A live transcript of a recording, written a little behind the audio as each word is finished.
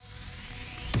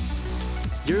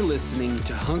You're listening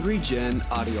to Hungry Gen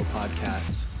audio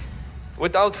podcast.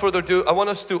 Without further ado, I want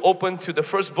us to open to the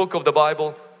first book of the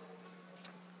Bible.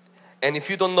 And if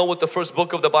you don't know what the first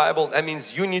book of the Bible, that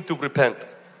means you need to repent.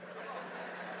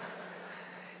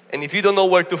 And if you don't know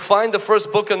where to find the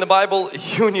first book in the Bible,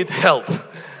 you need help.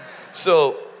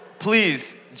 So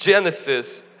please,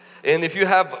 Genesis. And if you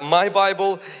have my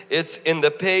Bible, it's in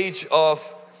the page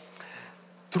of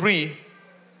 3.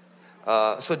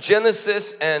 So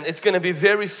Genesis, and it's going to be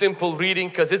very simple reading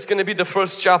because it's going to be the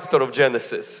first chapter of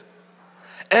Genesis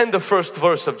and the first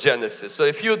verse of Genesis. So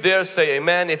if you're there, say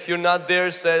amen. If you're not there,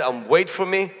 say wait for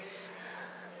me.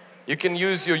 You can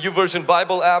use your YouVersion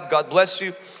Bible app. God bless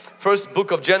you. First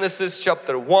book of Genesis,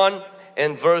 chapter 1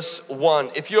 and verse 1.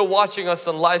 If you're watching us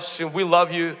on live stream, we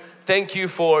love you. Thank you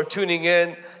for tuning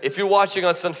in. If you're watching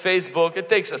us on Facebook, it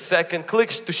takes a second.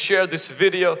 Click to share this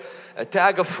video,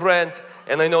 tag a friend,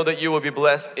 and I know that you will be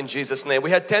blessed in Jesus' name. We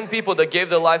had 10 people that gave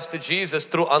their lives to Jesus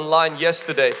through online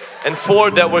yesterday and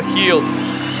 4 that were healed.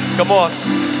 Come on.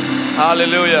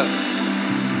 Hallelujah.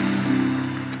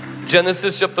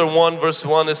 Genesis chapter 1 verse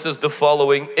 1, it says the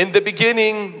following. In the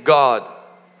beginning, God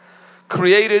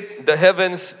created the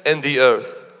heavens and the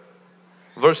earth.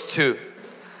 Verse 2.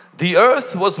 The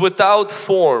earth was without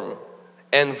form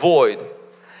and void,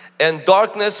 and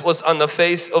darkness was on the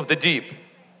face of the deep.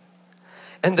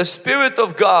 And the Spirit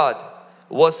of God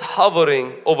was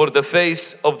hovering over the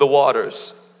face of the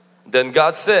waters. Then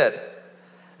God said,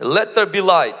 let there be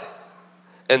light.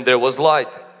 And there was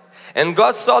light. And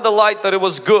God saw the light that it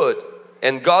was good.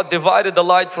 And God divided the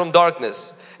light from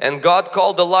darkness. And God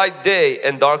called the light day,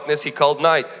 and darkness He called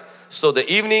night. So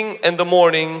the evening and the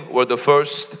morning were the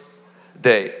first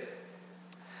day.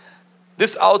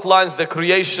 This outlines the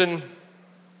creation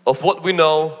of what we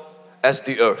know as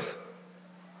the earth.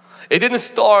 It didn't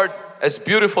start as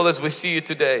beautiful as we see it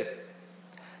today.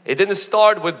 It didn't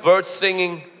start with birds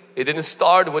singing. It didn't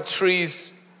start with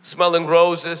trees smelling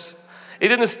roses. It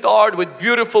didn't start with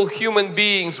beautiful human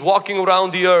beings walking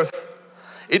around the earth.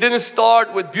 It didn't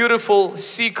start with beautiful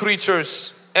sea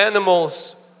creatures,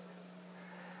 animals,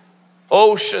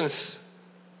 oceans,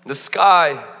 the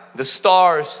sky, the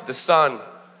stars, the sun.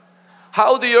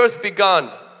 How the earth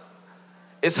began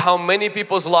is how many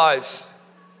people's lives,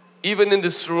 even in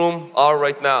this room, are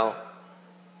right now.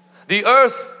 The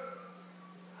earth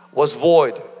was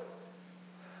void.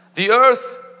 The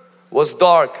earth was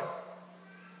dark.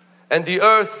 And the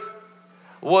earth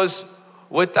was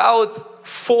without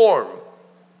form.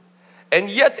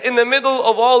 And yet in the middle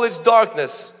of all its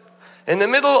darkness, in the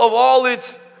middle of all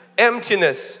its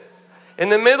emptiness, in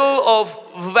the middle of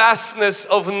vastness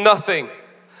of nothing,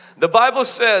 the Bible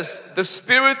says the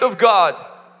Spirit of God,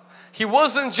 He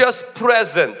wasn't just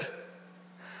present.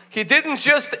 He didn't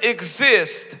just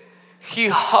exist. He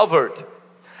hovered.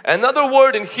 Another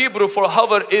word in Hebrew for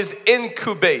hover is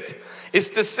incubate. It's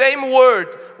the same word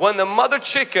when the mother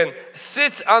chicken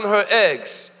sits on her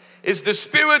eggs. It's the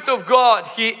Spirit of God.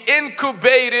 He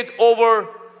incubated over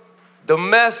the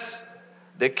mess,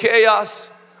 the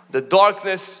chaos, the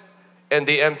darkness, and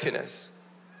the emptiness.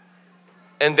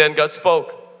 And then God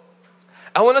spoke.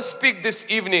 I want to speak this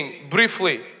evening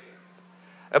briefly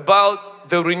about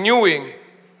the renewing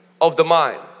of the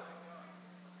mind.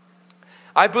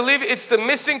 I believe it's the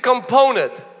missing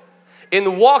component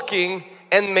in walking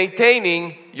and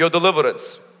maintaining your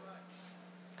deliverance.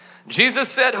 Jesus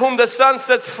said, whom the Son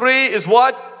sets free is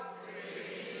what?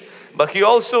 Free. But He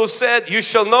also said, you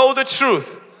shall know the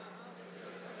truth.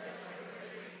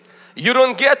 You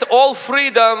don't get all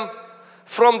freedom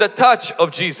from the touch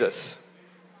of Jesus.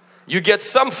 You get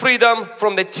some freedom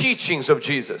from the teachings of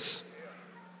Jesus.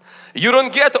 You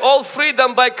don't get all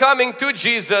freedom by coming to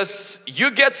Jesus. You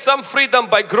get some freedom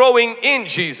by growing in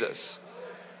Jesus.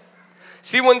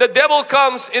 See, when the devil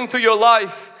comes into your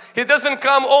life, he doesn't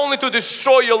come only to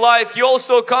destroy your life. He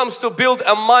also comes to build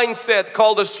a mindset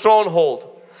called a stronghold.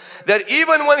 That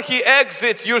even when he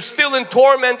exits, you're still in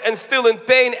torment and still in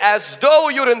pain as though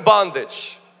you're in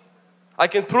bondage. I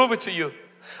can prove it to you.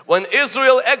 When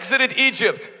Israel exited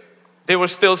Egypt, they were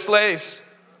still slaves.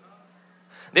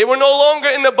 They were no longer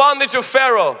in the bondage of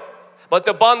Pharaoh, but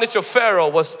the bondage of Pharaoh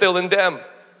was still in them.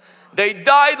 They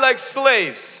died like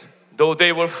slaves, though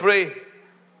they were free.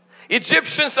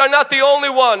 Egyptians are not the only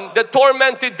one that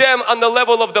tormented them on the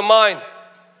level of the mind.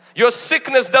 Your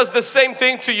sickness does the same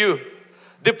thing to you.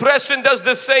 Depression does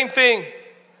the same thing.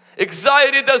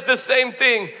 Anxiety does the same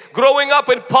thing. Growing up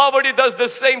in poverty does the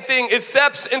same thing. It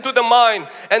seeps into the mind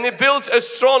and it builds a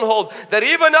stronghold that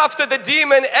even after the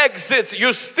demon exits,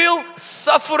 you're still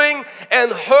suffering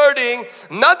and hurting,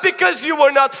 not because you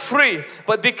were not free,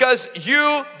 but because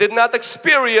you did not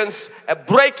experience a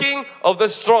breaking of the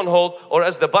stronghold, or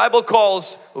as the Bible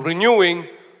calls, renewing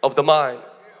of the mind.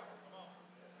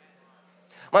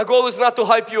 My goal is not to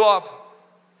hype you up,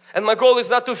 and my goal is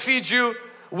not to feed you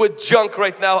with junk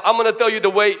right now. I'm going to tell you the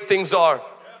way things are.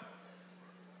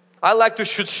 I like to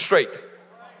shoot straight.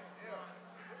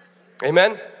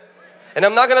 Amen. And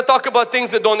I'm not going to talk about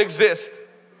things that don't exist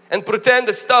and pretend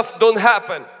the stuff don't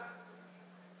happen.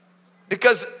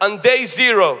 Because on day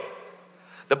 0,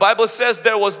 the Bible says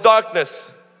there was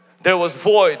darkness, there was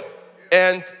void,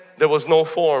 and there was no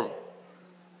form.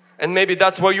 And maybe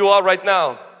that's where you are right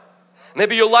now.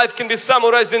 Maybe your life can be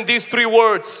summarized in these 3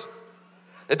 words.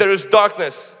 That there is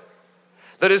darkness,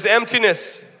 there is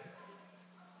emptiness,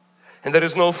 and there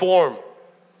is no form.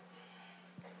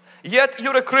 Yet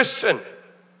you're a Christian.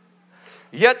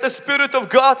 Yet the Spirit of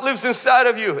God lives inside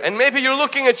of you. And maybe you're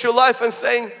looking at your life and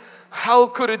saying, how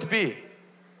could it be?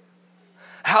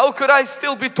 How could I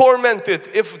still be tormented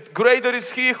if greater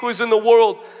is He who is in the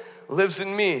world lives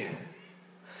in me?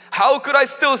 How could I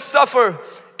still suffer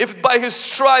if by His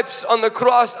stripes on the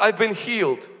cross I've been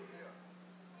healed?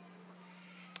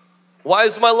 Why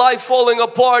is my life falling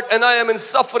apart and I am in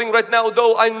suffering right now,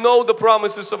 though I know the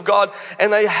promises of God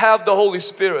and I have the Holy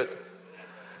Spirit?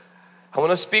 I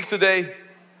want to speak today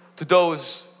to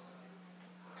those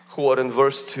who are in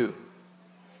verse 2.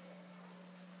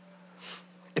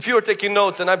 If you are taking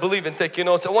notes, and I believe in taking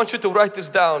notes, I want you to write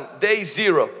this down. Day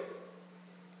 0.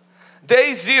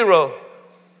 Day 0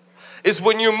 is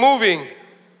when you're moving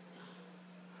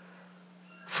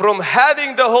from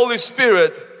having the Holy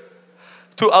Spirit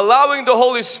to allowing the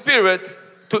Holy Spirit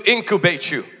to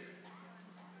incubate you.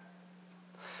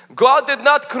 God did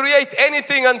not create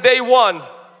anything on day 1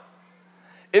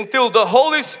 until the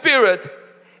Holy Spirit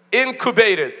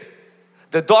incubated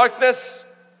the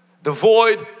darkness, the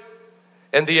void,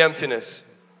 and the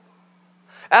emptiness.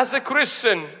 As a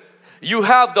Christian, you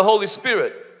have the Holy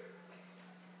Spirit,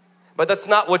 but that's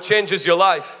not what changes your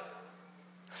life.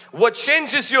 What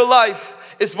changes your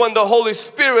life is when the Holy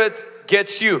Spirit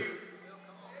gets you.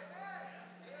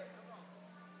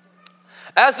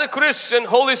 As a Christian,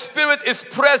 Holy Spirit is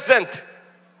present.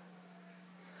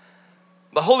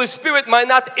 But Holy Spirit might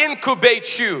not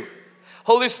incubate you.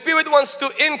 Holy Spirit wants to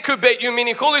incubate you,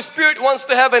 meaning Holy Spirit wants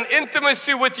to have an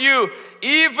intimacy with you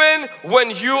even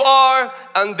when you are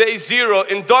on day 0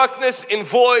 in darkness, in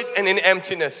void, and in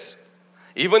emptiness.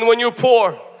 Even when you're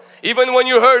poor, even when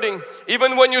you're hurting,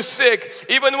 even when you're sick,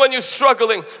 even when you're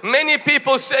struggling. Many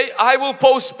people say, I will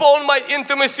postpone my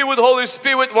intimacy with Holy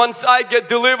Spirit once I get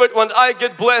delivered, when I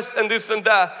get blessed and this and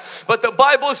that. But the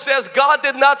Bible says God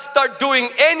did not start doing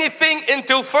anything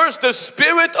until first the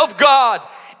Spirit of God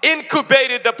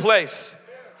incubated the place.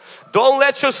 Don't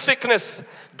let your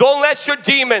sickness, don't let your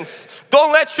demons,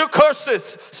 don't let your curses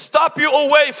stop you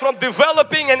away from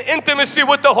developing an intimacy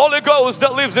with the Holy Ghost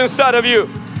that lives inside of you.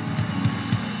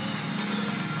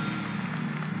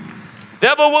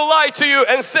 Devil will lie to you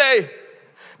and say,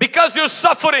 because you're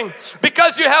suffering,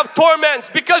 because you have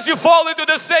torments, because you fall into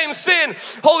the same sin,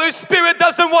 Holy Spirit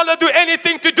doesn't want to do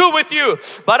anything to do with you.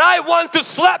 But I want to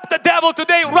slap the devil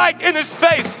today right in his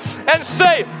face and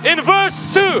say, in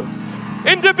verse 2,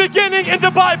 in the beginning in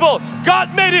the Bible,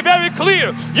 God made it very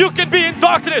clear. You can be in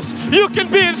darkness, you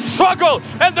can be in struggle,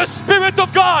 and the Spirit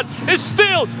of God is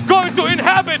still going to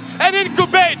inhabit and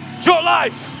incubate your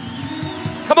life.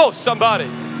 Come on, somebody.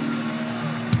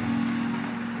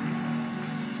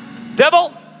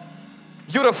 Devil,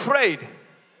 you're afraid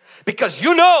because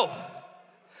you know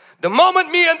the moment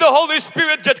me and the Holy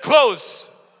Spirit get close,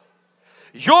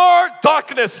 your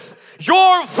darkness,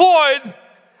 your void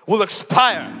will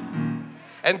expire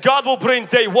and God will bring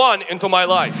day 1 into my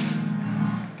life.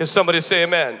 Can somebody say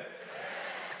amen?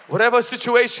 Whatever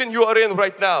situation you are in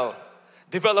right now,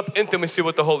 develop intimacy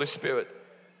with the Holy Spirit.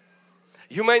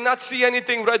 You may not see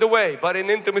anything right away, but in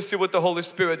intimacy with the Holy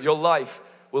Spirit, your life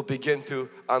will begin to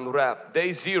unwrap.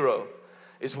 Day 0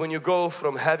 is when you go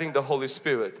from having the Holy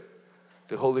Spirit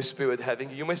to Holy Spirit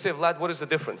having you. You may say, Vlad, what is the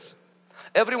difference?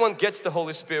 Everyone gets the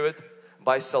Holy Spirit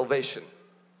by salvation.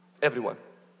 Everyone.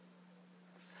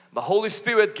 But Holy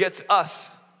Spirit gets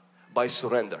us by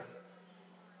surrender.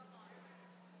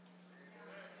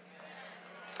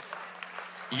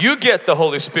 You get the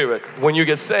Holy Spirit when you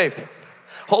get saved.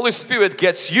 Holy Spirit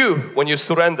gets you when you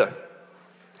surrender.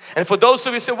 And for those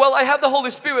of you who say, well, I have the Holy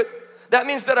Spirit. That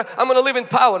means that I'm going to live in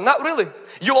power. Not really.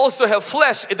 You also have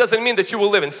flesh. It doesn't mean that you will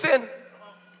live in sin.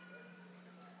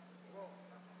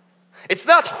 It's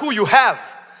not who you have,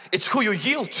 it's who you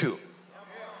yield to.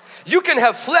 You can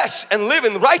have flesh and live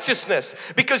in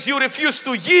righteousness because you refuse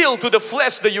to yield to the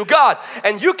flesh that you got.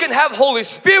 And you can have Holy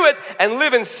Spirit and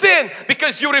live in sin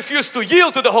because you refuse to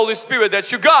yield to the Holy Spirit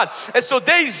that you got. And so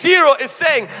day 0 is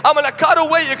saying, I'm going to cut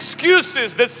away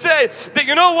excuses that say that,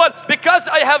 you know what, because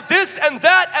I have this and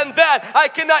that, I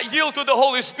cannot yield to the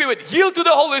Holy Spirit. Yield to the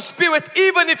Holy Spirit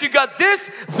even if you got this,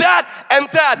 that and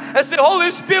that. And say, Holy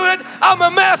Spirit, I'm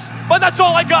a mess, but that's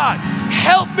all I got.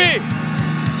 Help me.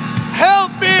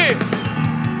 Help me!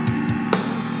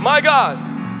 My God.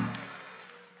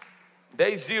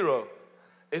 Day 0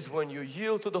 is when you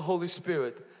yield to the Holy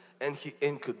Spirit and He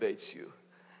incubates you.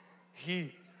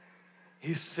 He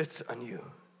sits on you.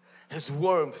 His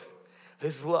warmth,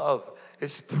 His love,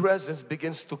 His presence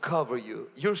begins to cover you.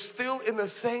 You're still in the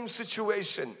same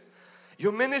situation.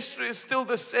 Your ministry is still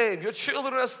the same. Your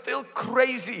children are still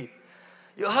crazy.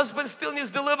 Your husband still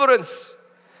needs deliverance.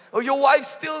 Or your wife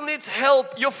still needs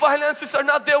help. Your finances are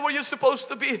not there where you're supposed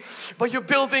to be. But you're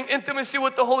building intimacy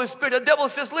with the Holy Spirit. The devil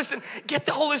says, listen, get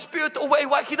the Holy Spirit away.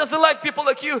 Why? He doesn't like people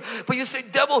like you. But you say,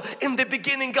 devil, in the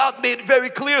beginning God made it very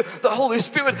clear the Holy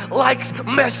Spirit likes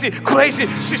messy, crazy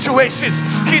situations.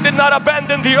 He did not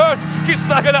abandon the earth. He's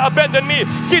not going to abandon me.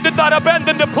 He did not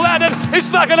abandon the planet.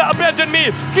 He's not going to abandon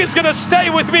me. He's going to stay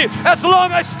with me. As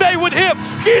long as I stay with Him,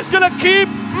 He's going to keep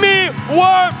me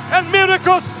warm and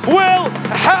miracles will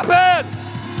happen.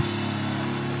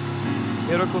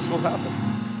 Miracles will happen.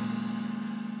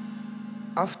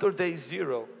 After day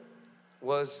 0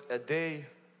 was a day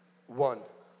 1.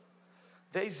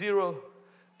 Day 0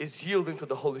 is yielding to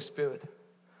the Holy Spirit.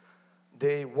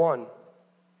 Day 1.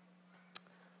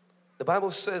 The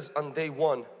Bible says on day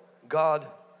 1, God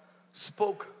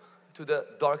spoke to the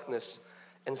darkness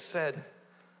and said,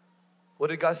 what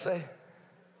did God say?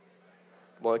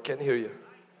 Well, I can't hear you.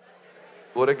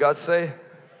 What did God say?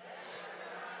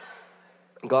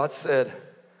 God said,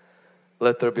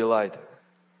 let there be light.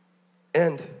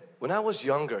 And when I was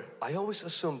younger, I always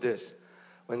assumed this.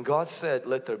 When God said,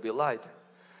 let there be light,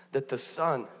 that the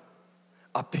sun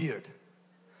appeared.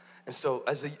 And so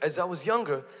as I was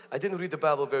younger, I didn't read the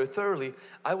Bible very thoroughly.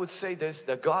 I would say this,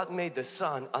 that God made the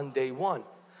sun on day 1.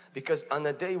 Because on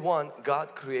the day 1,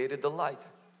 God created the light.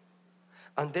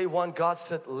 On day 1, God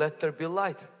said, let there be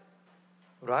light,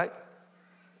 right?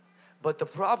 But the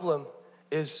problem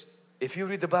is, if you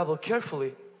read the Bible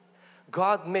carefully,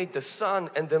 God made the sun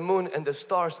and the moon and the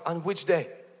stars on which day?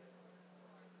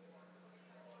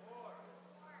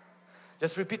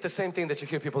 Just repeat the same thing that you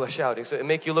hear people are shouting, so it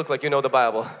make you look like you know the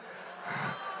Bible.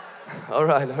 All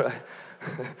right.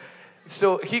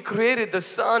 So He created the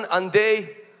sun on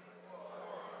day,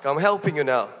 I'm helping you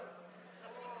now.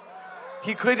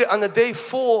 He created on the day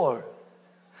 4.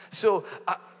 So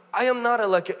I am not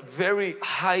a very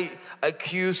high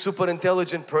IQ, super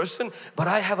intelligent person, but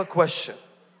I have a question.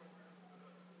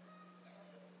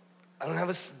 I don't have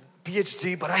a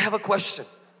PhD, but I have a question.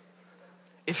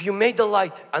 If you made the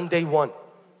light on day 1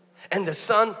 and the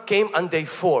sun came on day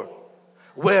 4,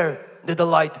 where did the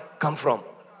light come from?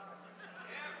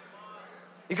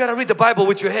 You got to read the Bible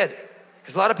with your head,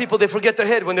 because a lot of people, they forget their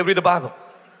head when they read the Bible.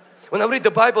 When I read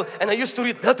the Bible, and I used to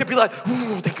read, let it be light.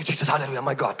 Ooh, thank you Jesus, hallelujah,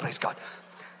 my God, praise God.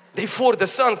 Day 4 the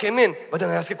sun came in, but then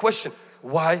I ask a question,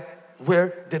 why,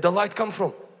 where did the light come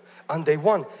from? On day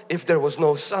 1, if there was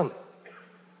no sun.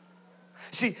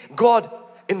 See, God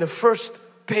in the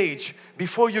first page,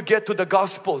 before you get to the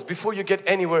Gospels, before you get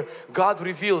anywhere, God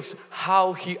reveals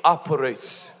how He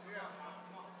operates.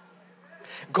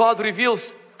 God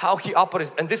reveals how He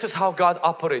operates, and this is how God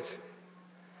operates.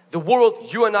 The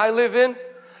world you and I live in,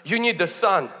 you need the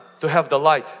sun to have the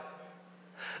light.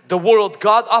 The world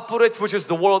God operates, which is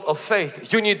the world of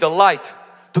faith, you need the light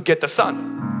to get the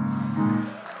sun.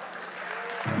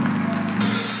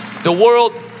 The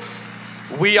world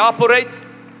we operate,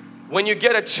 when you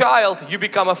get a child, you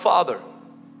become a father.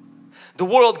 The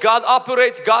world God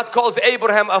operates, God calls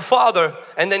Abraham a father,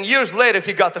 and then years later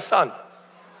he got the son.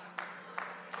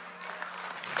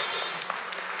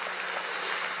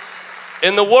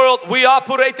 In the world we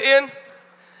operate in,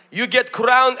 you get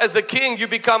crowned as a king, you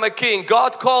become a king.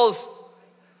 God calls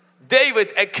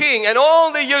David a king, and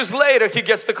only years later he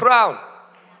gets the crown.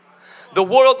 The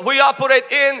world we operate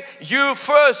in, you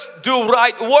first do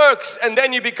right works and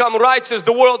then you become righteous.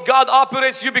 The world God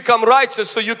operates, you become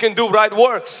righteous so you can do right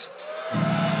works.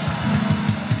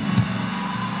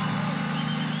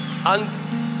 And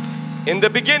in the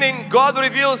beginning, God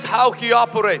reveals how He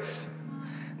operates.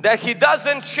 That He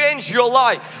doesn't change your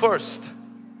life first.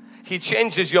 He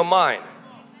changes your mind.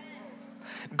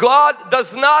 God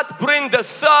does not bring the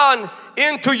sun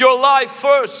into your life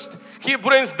first. He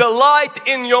brings the light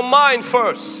in your mind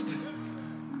first.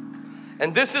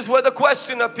 And this is where the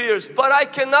question appears. But I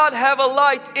cannot have a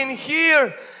light in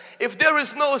here if there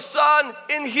is no sun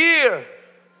in here.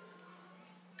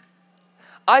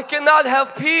 I cannot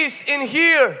have peace in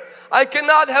here. I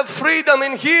cannot have freedom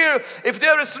in here if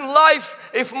there is life,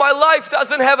 if my life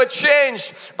doesn't have a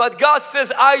change. But God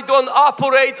says, I don't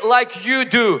operate like you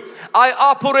do. I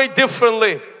operate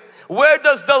differently. Where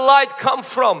does the light come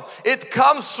from? It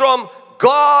comes from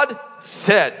God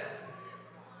said.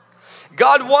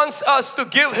 God wants us to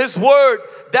give His Word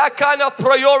that kind of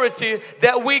priority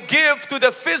that we give to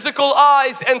the physical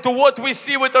eyes and to what we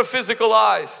see with our physical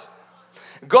eyes.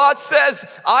 God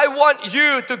says, I want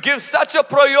you to give such a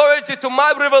priority to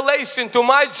my revelation, to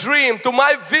my dream, to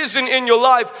my vision in your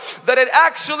life, that it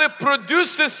actually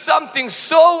produces something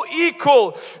so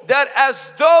equal that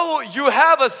as though you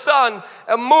have a sun,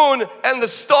 a moon and the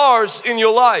stars in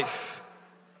your life.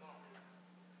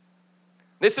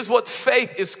 This is what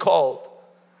faith is called.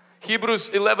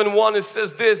 Hebrews 11:1, it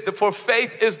says this, that for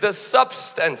faith is the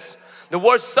substance. The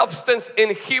word substance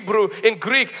in Hebrew, in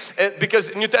Greek,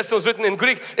 because New Testament was written in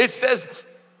Greek, it says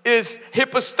is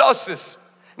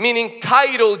hypostasis, meaning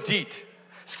title deed.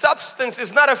 Substance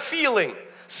is not a feeling.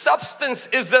 Substance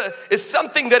is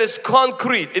something that is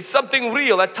concrete. It's something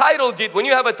real. A title deed, when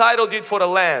you have a title deed for a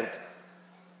land,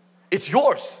 it's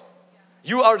yours.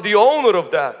 You are the owner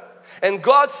of that. And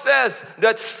God says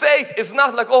that faith is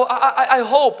not like, oh, I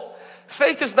hope.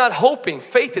 Faith is not hoping.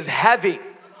 Faith is having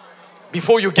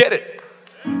before you get it.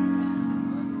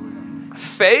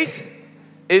 Faith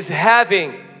is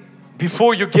having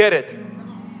before you get it.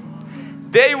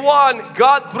 Day one,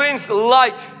 God brings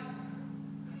light,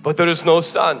 but there is no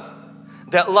sun.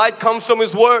 That light comes from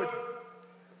His Word.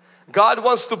 God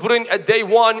wants to bring a day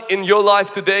one in your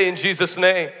life today in Jesus'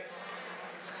 name.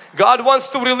 God wants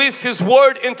to release His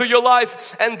Word into your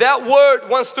life, and that Word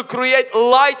wants to create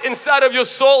light inside of your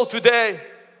soul today.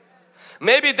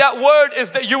 Maybe that word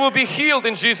is that you will be healed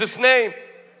in Jesus' name.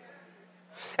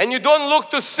 And you don't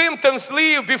look to symptoms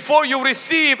leave before you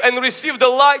receive the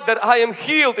light that I am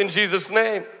healed in Jesus'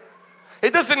 name.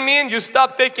 It doesn't mean you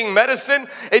stop taking medicine.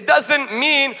 It doesn't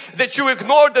mean that you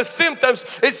ignore the symptoms.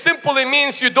 It simply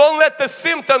means you don't let the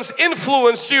symptoms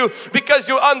influence you, because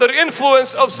you're under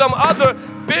influence of some other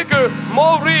bigger,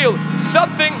 more real,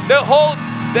 something that holds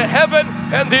the heaven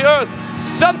and the earth.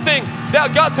 Something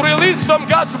that got released from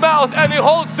God's mouth, and it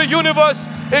holds the universe.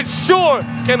 It sure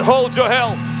can hold your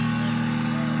health.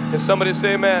 Can somebody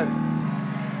say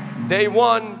amen? Day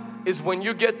one is when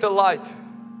you get the light.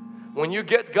 When you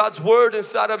get God's Word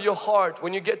inside of your heart,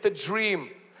 when you get the dream,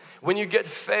 when you get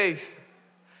faith,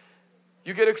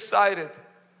 you get excited.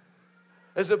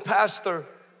 As a pastor,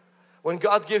 when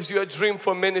God gives you a dream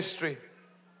for ministry,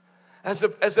 as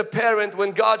a parent,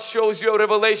 when God shows you a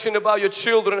revelation about your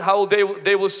children, how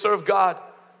they will serve God.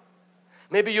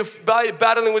 Maybe you're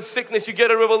battling with sickness, you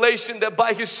get a revelation that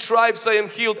by His stripes I am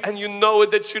healed, and you know it,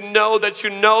 that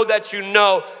you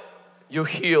know you're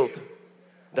healed.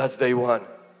 That's day one.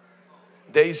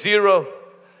 Day zero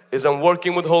is I'm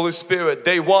working with Holy Spirit.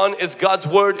 Day one is God's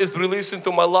Word is released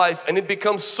into my life, and it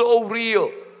becomes so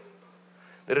real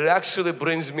that it actually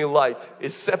brings me light. It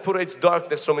separates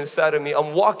darkness from inside of me.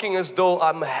 I'm walking as though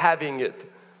I'm having it.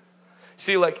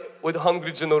 See, like with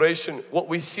Hungry Generation, what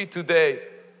we see today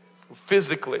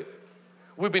physically,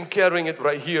 we've been carrying it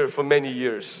right here for many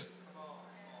years.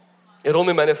 It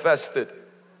only manifested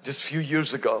just a few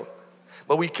years ago,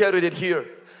 but we carried it here.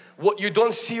 What you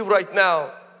don't see right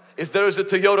now is there is a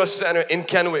Toyota Center in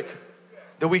Kennewick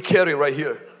that we carry right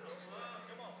here.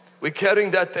 We're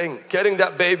carrying that thing, carrying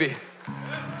that baby.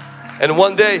 And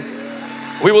one day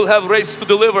we will have Race to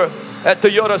Deliver at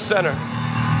Toyota Center.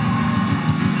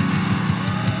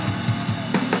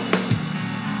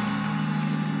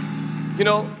 You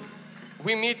know,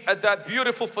 we meet at that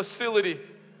beautiful facility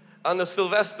on the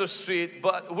Sylvester Street,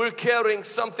 but we're carrying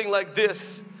something like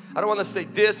this. I don't want to say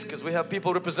this because we have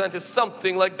people represented,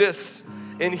 something like this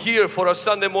in here for our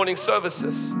Sunday morning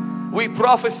services. We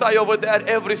prophesy over that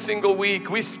every single week.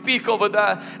 We speak over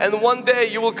that, and one day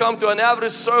you will come to an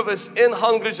average service in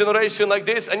Hungry Generation like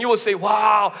this, and you will say,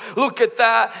 wow, look at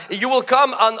that. You will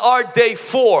come on our day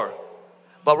 4,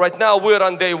 but right now we're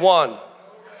on day 1.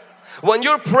 When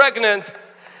you're pregnant,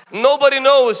 nobody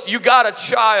knows you got a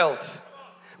child,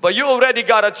 but you already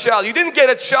got a child. You didn't get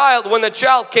a child when the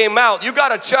child came out. You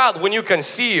got a child when you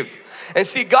conceived. And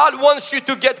see, God wants you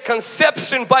to get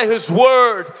conception by His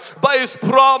Word, by His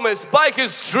promise, by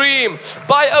His dream,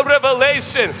 by a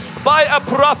revelation, by a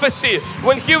prophecy.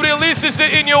 When He releases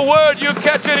it in your Word, you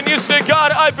catch it and you say,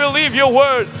 God, I believe your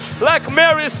Word. Like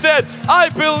Mary said, I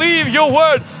believe your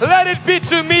Word. Let it be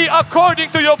to me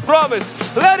according to your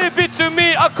promise. Let it be to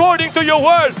me according to your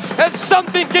Word. And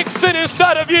something kicks in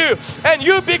inside of you and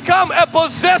you become a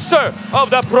possessor of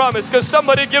that promise. Because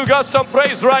somebody give God some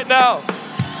praise right now.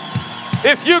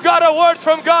 If you got a word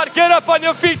from God, get up on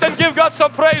your feet and give God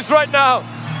some praise right now.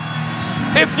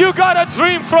 If you got a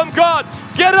dream from God,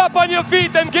 get up on your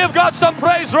feet and give God some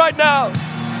praise right now.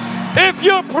 If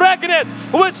you're pregnant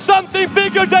with something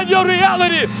bigger than your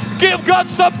reality, give God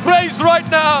some praise right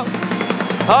now.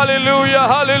 Hallelujah,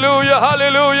 hallelujah,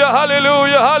 hallelujah,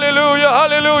 hallelujah, hallelujah,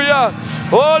 hallelujah.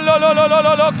 Oh, lo, lo, lo, lo,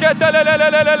 lo, lo,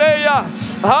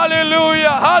 hallelujah,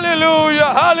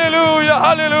 hallelujah, hallelujah,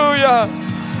 hallelujah.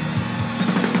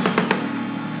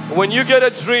 When you get a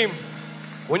dream,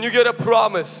 when you get a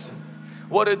promise,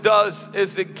 what it does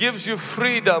is it gives you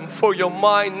freedom for your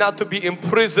mind not to be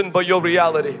imprisoned by your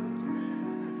reality.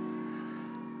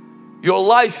 Your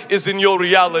life is in your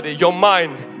reality. Your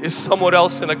mind is somewhere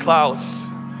else in the clouds.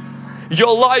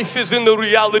 Your life is in the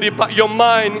reality, but your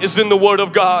mind is in the Word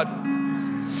of God.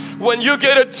 When you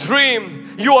get a dream,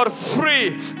 you are free.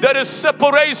 There is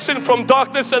separation from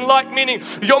darkness and light, meaning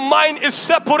your mind is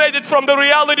separated from the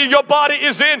reality your body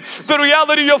is in, the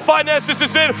reality your finances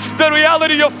is in, the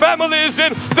reality your family is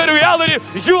in, the reality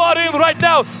you are in right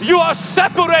now. You are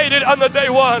separated on the day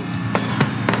one.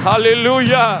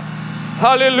 Hallelujah,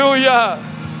 hallelujah.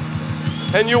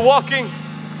 And you're walking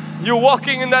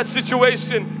in that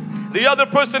situation. The other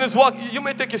person is walking. You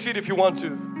may take a seat if you want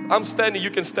to. I'm standing, you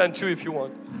can stand too if you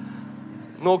want.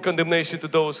 No condemnation to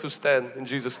those who stand in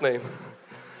Jesus' name.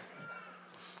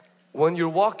 When you're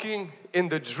walking in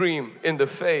the dream, in the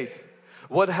faith,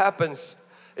 what happens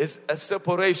is a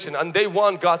separation. On day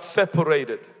one, God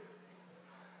separated.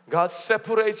 God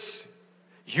separates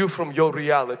you from your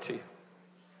reality.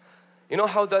 You know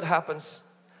how that happens?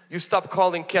 You stop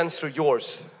calling cancer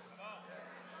yours.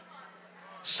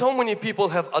 So many people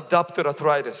have adopted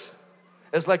arthritis.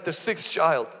 It's like their sixth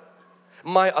child.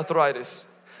 My arthritis.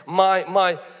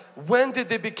 When did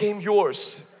they become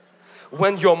yours?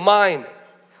 When your mind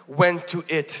went to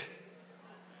it.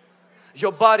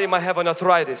 Your body might have an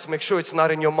arthritis. Make sure it's not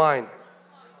in your mind.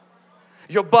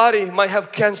 Your body might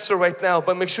have cancer right now,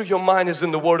 but make sure your mind is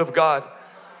in the Word of God.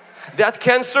 That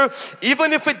cancer,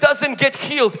 even if it doesn't get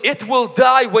healed, it will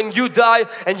die when you die,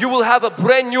 and you will have a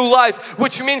brand new life,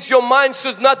 which means your mind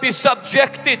should not be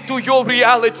subjected to your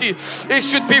reality. It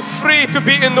should be free to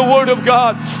be in the Word of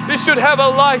God. It should have a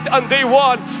light on day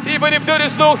one, even if there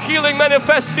is no healing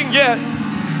manifesting yet.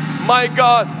 My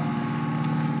God,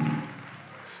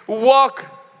 walk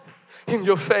in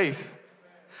your faith.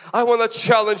 I want to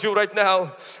challenge you right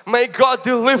now. May God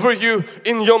deliver you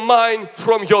in your mind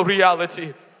from your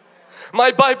reality.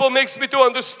 My Bible makes me to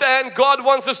understand God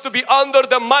wants us to be under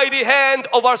the mighty hand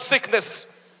of our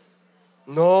sickness.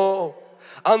 No,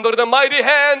 under the mighty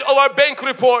hand of our bank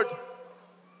report.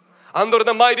 Under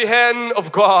the mighty hand of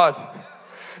God.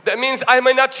 That means I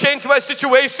may not change my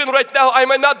situation right now. I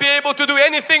may not be able to do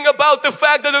anything about the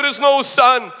fact that there is no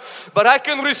sun. But I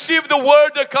can receive the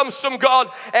word that comes from God,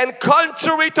 and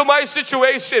contrary to my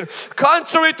situation,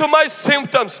 contrary to my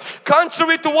symptoms,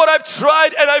 contrary to what I've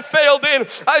tried and I failed in,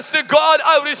 I say, God,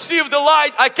 I received the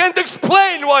light. I can't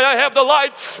explain why I have the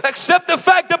light except the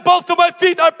fact that both of my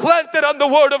feet are planted on the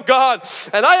Word of God,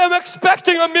 and I am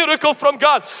expecting a miracle from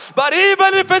God. But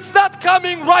even if it's not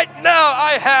coming right now,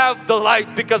 I have the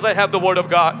light because I have the Word of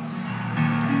God.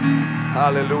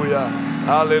 Hallelujah,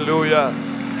 hallelujah.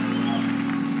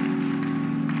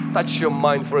 Touch your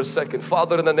mind for a second.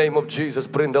 Father, in the name of Jesus,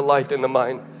 bring the light in the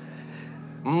mind.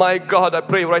 My God, I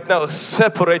pray right now,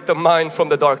 separate the mind from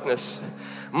the darkness.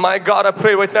 My God, I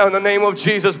pray right now in the name of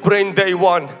Jesus, bring day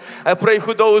one. I pray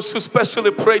for those who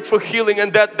specially prayed for healing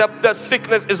and that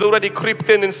sickness is already creeped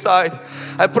in inside.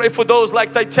 I pray for those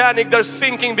like Titanic, they're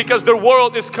sinking because their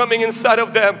world is coming inside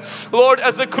of them. Lord,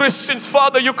 as a Christians,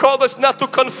 Father, you call us not to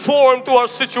conform to our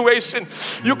situation.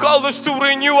 You call us to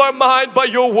renew our mind by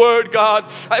your word, God.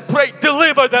 I pray,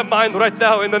 deliver that mind right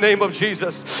now in the name of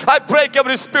Jesus. I break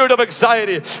every spirit of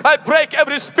anxiety. I break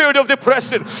every spirit of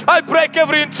depression. I break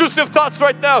every intrusive thoughts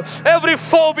right now, every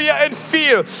phobia and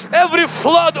fear, every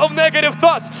flood of negative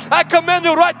thoughts. I command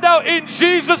you right now in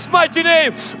Jesus' mighty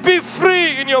name, be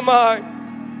free in your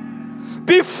mind,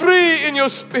 be free in your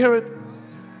spirit.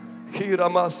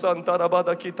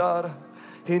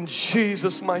 In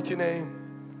Jesus' mighty name.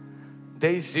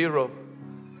 Day 0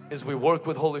 is we work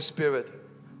with Holy Spirit.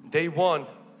 Day one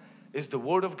is the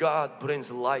Word of God brings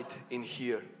light in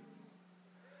here.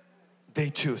 Day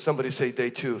two, somebody say day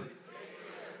two.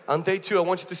 On day two, I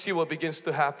want you to see what begins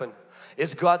to happen.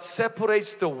 Is God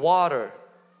separates the water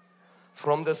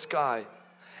from the sky.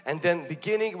 And then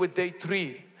beginning with day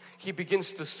three, He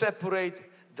begins to separate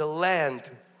the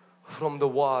land from the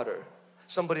water.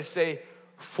 Somebody say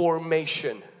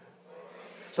formation.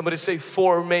 Somebody say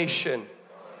formation.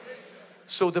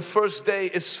 So the first day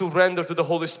is surrender to the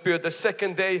Holy Spirit. The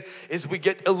second day is we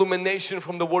get illumination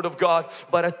from the Word of God.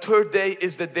 But a third day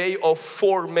is the day of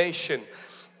formation.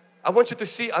 I want you to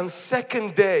see, on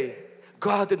second day,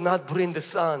 God did not bring the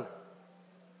sun.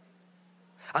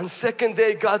 On second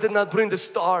day, God did not bring the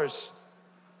stars.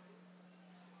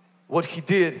 What He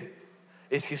did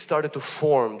is He started to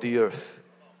form the earth.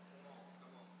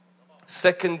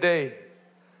 Second day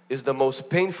is the most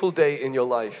painful day in your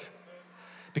life,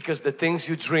 because the things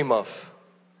you dream of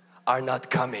are not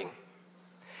coming.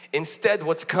 Instead,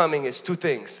 what's coming is two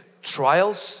things: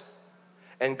 trials,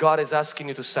 and God is asking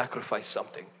you to sacrifice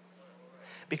something.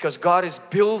 Because God is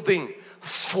building,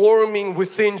 forming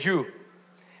within you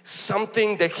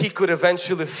something that He could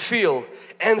eventually feel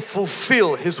and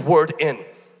fulfill His word in.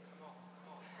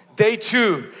 Day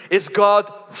two is God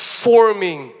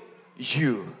forming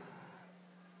you.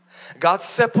 God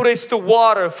separates the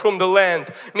water from the land,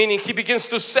 meaning He begins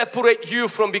to separate you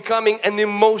from becoming an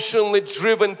emotionally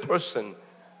driven person.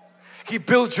 He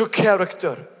builds your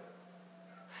character.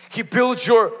 He builds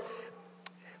your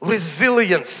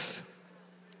resilience.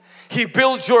 He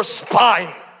builds your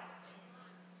spine.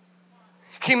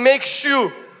 He makes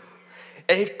you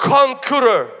a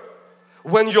conqueror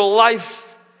when your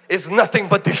life is nothing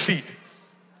but defeat.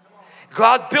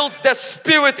 God builds that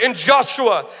spirit in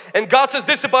Joshua, and God says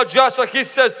this about Joshua. He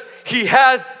says he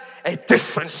has a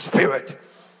different spirit.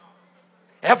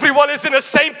 Everyone is in the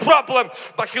same problem,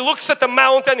 but he looks at the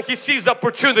mountain, he sees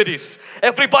opportunities.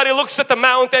 Everybody looks at the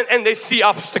mountain and they see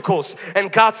obstacles, and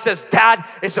God says that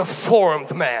is a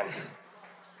formed man.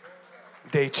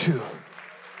 Day two.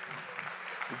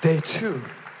 Day two.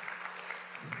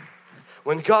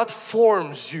 When God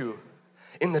forms you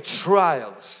in the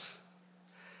trials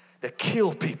that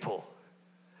kill people,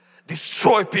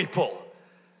 destroy people,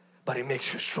 but it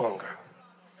makes you stronger.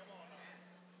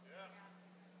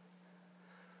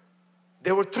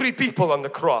 There were 3 people on the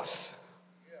cross.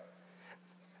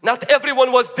 Not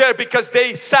everyone was there because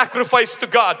they sacrificed to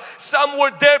God. Some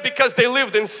were there because they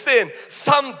lived in sin.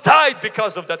 Some died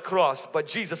because of that cross, but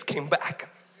Jesus came back.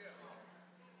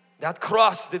 That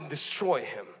cross didn't destroy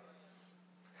Him.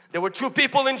 There were 2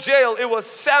 people in jail. It was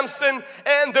Samson,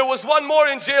 and there was one more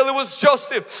in jail. It was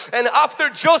Joseph. And after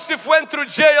Joseph went through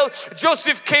jail,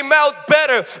 Joseph came out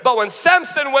better. But when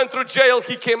Samson went through jail,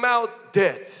 he came out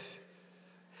dead.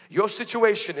 Your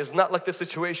situation is not like the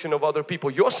situation of other people.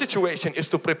 Your situation is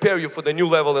to prepare you for the new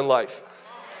level in life.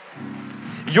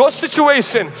 Your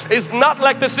situation is not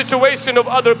like the situation of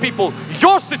other people.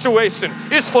 Your situation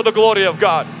is for the glory of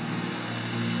God.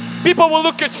 People will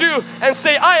look at you and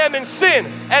say, I am in sin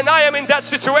and I am in that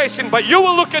situation. But you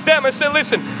will look at them and say,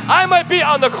 listen, I might be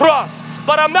on the cross,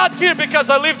 but I'm not here because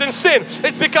I lived in sin.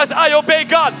 It's because I obey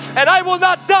God, and I will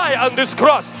not die on this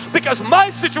cross, because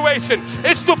my situation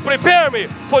is to prepare me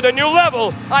for the new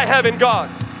level I have in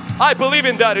God. I believe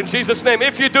in that in Jesus' name.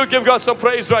 If you do, give God some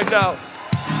praise right now.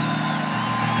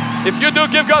 If you do,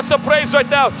 give God some praise right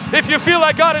now. If you feel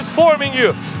like God is forming you,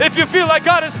 if you feel like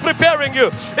God is preparing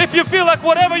you, if you feel like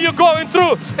whatever you're going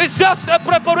through is just a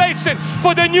preparation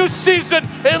for the new season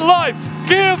in life,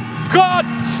 give God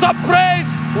some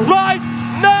praise right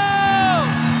now.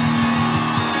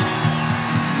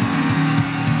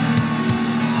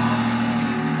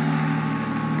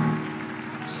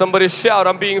 Somebody shout,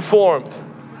 I'm being formed.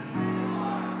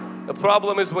 The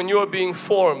problem is when you're being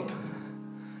formed,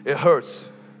 it hurts.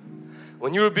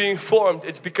 When you're being formed,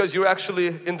 it's because you're actually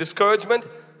in discouragement,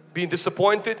 being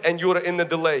disappointed, and you're in the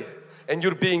delay, and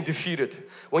you're being defeated.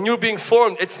 When you're being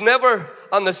formed, it's never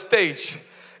on the stage.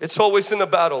 It's always in a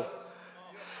battle.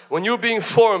 When you're being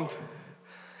formed,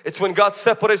 it's when God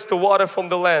separates the water from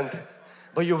the land.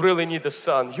 But you really need the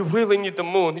sun. You really need the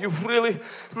moon. You really,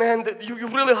 man, you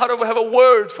really have a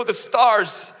word for the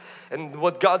stars. And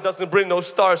what God doesn't bring those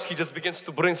stars, He just begins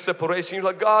to bring separation. You're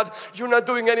like, God, you're not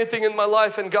doing anything in my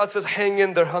life. And God says, hang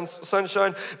in there,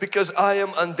 sunshine, because I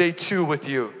am on day 2 with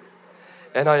you.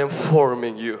 And I am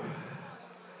forming you.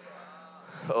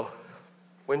 Oh,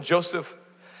 when Joseph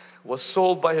was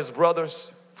sold by his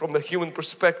brothers, from the human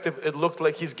perspective, it looked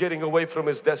like he's getting away from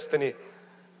his destiny.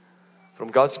 From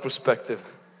God's perspective,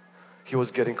 he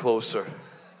was getting closer.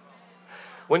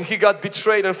 When he got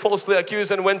betrayed and falsely accused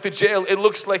and went to jail, it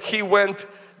looks like he went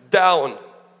down.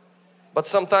 But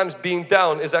sometimes being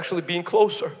down is actually being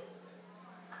closer.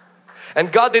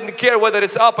 And God didn't care whether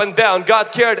it's up and down.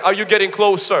 God cared, are you getting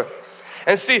closer?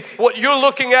 And see, what you're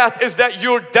looking at is that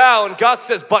you're down. God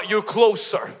says, but you're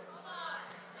closer.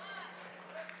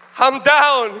 I'm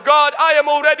down. God, I am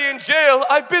already in jail.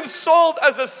 I've been sold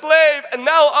as a slave and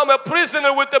now I'm a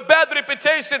prisoner with a bad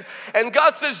reputation. And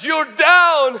God says, you're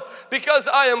down because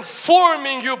I am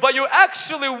forming you, but you're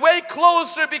actually way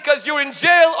closer because you're in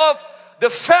jail of the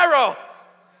Pharaoh.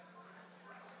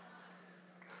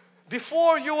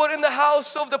 Before you were in the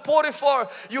house of the Potiphar,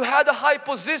 you had a high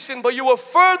position, but you were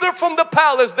further from the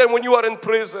palace than when you are in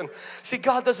prison. See,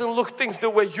 God doesn't look things the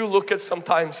way you look at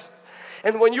sometimes.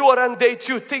 And when you are on day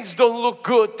 2, things don't look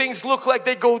good. Things look like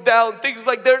they go down. Things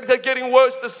like they're getting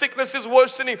worse. The sickness is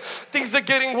worsening. Things are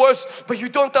getting worse. But you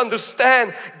don't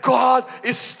understand. God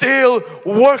is still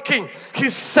working.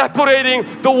 He's separating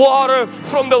the water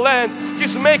from the land.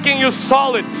 He's making you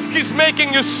solid. He's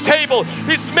making you stable.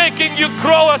 He's making you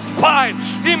grow a spine.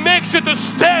 He makes you to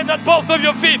stand on both of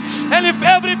your feet. And if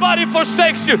everybody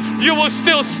forsakes you, you will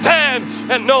still stand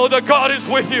and know that God is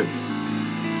with you.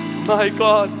 My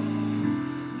God.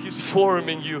 He's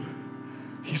forming you.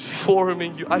 He's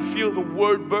forming you. I feel the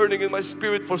word burning in my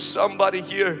spirit for somebody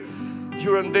here.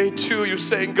 You're on day 2. You're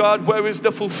saying, God, where is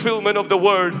the fulfillment of the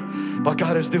word? But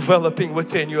God is developing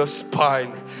within you a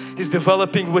spine. He's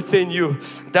developing within you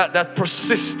that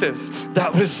persistence,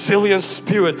 that resilient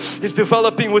spirit. He's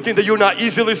developing within that you're not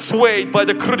easily swayed by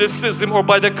the criticism or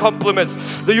by the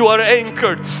compliments. That you are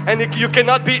anchored. And you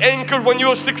cannot be anchored when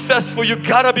you're successful. You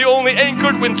gotta be only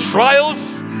anchored when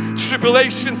trials,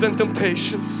 tribulations and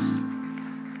temptations.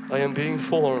 I am being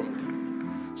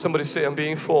formed. Somebody say, I'm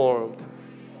being formed.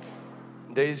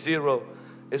 Day 0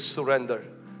 is surrender.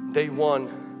 Day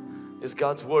 1 is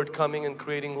God's word coming and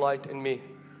creating light in me.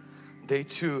 Day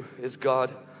 2 is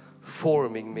God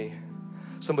forming me.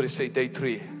 Somebody say day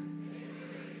 3.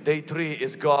 Day 3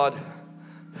 is God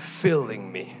filling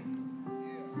me.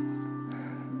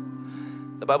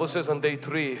 The Bible says on day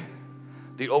 3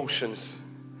 the oceans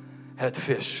had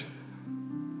fish.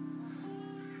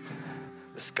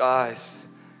 The skies,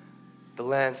 the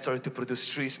land started to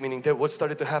produce trees, meaning that what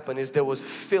started to happen is there was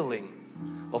filling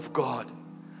of God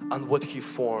on what He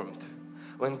formed.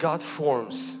 When God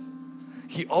forms,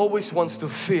 He always wants to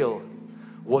fill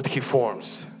what He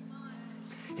forms.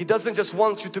 He doesn't just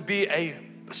want you to be a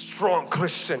strong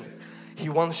Christian. He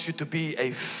wants you to be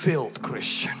a filled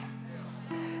Christian.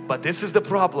 But this is the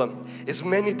problem, is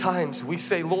many times we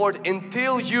say, Lord,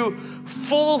 until you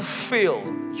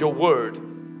fulfill your word,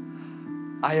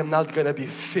 I am not gonna be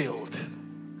filled.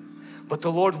 But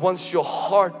the Lord wants your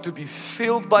heart to be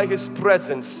filled by His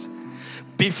presence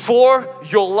before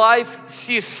your life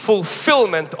sees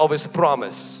fulfillment of His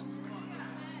promise.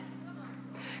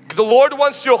 The Lord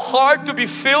wants your heart to be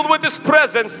filled with His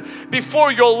presence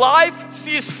before your life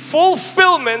sees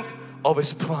fulfillment of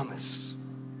His promise.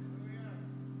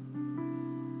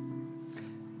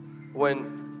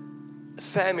 When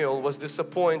Samuel was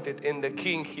disappointed in the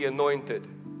king He anointed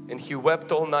and he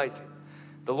wept all night,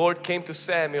 the Lord came to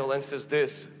Samuel and says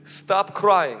this, stop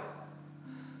crying,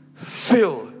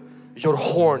 fill your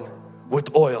horn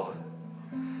with oil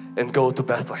and go to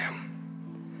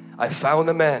Bethlehem. I found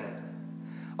a man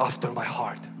after my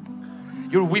heart.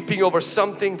 You're weeping over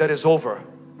something that is over,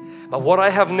 but what I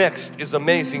have next is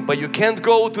amazing, but you can't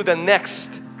go to the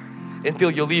next until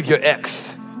you leave your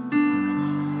ex.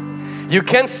 You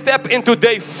can't step into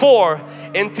day 4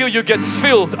 until you get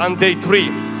filled on day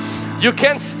 3. You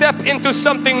can't step into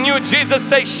something new. Jesus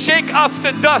says, shake off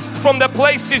the dust from the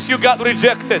places you got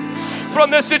rejected,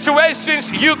 from the situations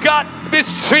you got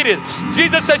mistreated.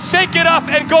 Jesus says, shake it off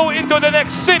and go into the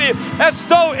next city as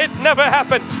though it never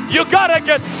happened. You gotta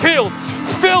get filled,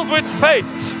 filled with faith,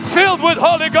 filled with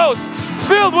Holy Ghost,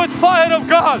 filled with fire of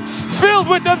God, filled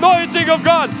with the anointing of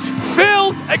God,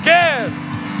 filled again.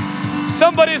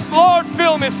 Somebody's, Lord,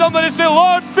 fill me. Somebody say,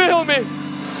 Lord, fill me.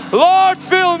 Lord,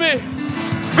 fill me.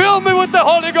 Fill me with the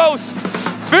Holy Ghost.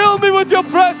 Fill me with your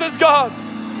presence, God.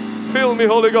 Fill me,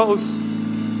 Holy Ghost.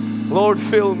 Lord,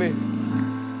 fill me.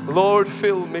 Lord,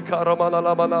 fill me.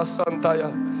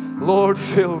 Lord,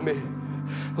 fill me.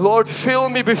 Lord, fill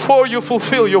me before you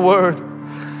fulfill your word.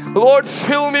 Lord,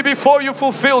 fill me before you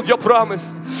fulfilled your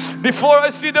promise. Before I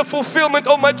see the fulfillment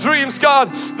of my dreams, God,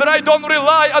 that I don't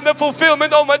rely on the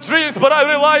fulfillment of my dreams, but I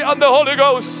rely on the Holy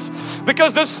Ghost.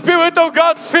 Because the Spirit of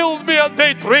God filled me on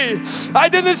day 3. I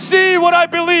didn't see what I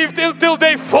believed until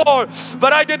day 4,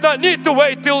 but I did not need to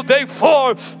wait till day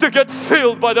 4 to get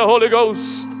filled by the Holy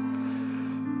Ghost.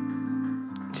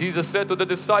 Jesus said to the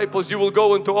disciples, you will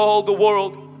go into all the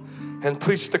world and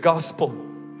preach the gospel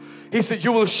He said,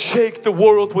 you will shake the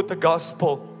world with the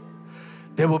gospel.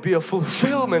 There will be a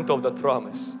fulfillment of that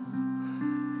promise.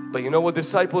 But you know what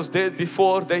disciples did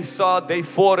before they saw day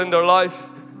 4 in their life?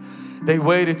 They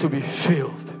waited to be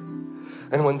filled.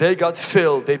 And when they got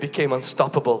filled, they became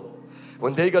unstoppable.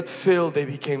 When they got filled, they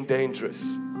became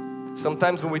dangerous.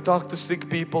 Sometimes when we talk to sick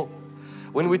people,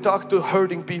 when we talk to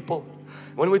hurting people,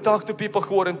 when we talk to people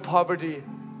who are in poverty,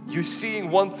 you're seeing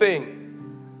one thing.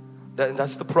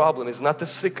 That's the problem. It's not the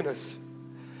sickness.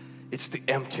 It's the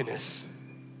emptiness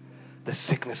the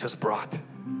sickness has brought.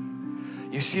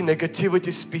 You see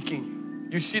negativity speaking.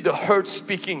 You see the hurt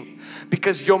speaking.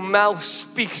 Because your mouth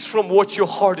speaks from what your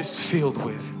heart is filled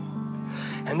with.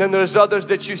 And then there's others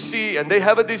that you see and they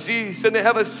have a disease and they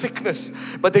have a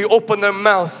sickness, but they open their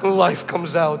mouth and life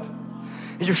comes out.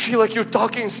 You feel like you're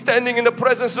talking, standing in the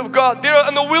presence of God. They're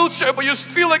in a wheelchair, but you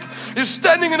feel like you're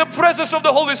standing in the presence of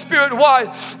the Holy Spirit.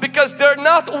 Why? Because they're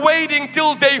not waiting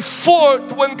till day 4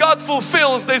 when God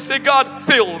fulfills. They say, God,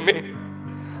 fill me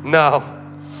now.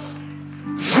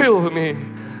 Fill me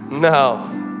now.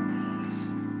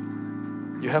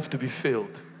 You have to be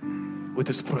filled with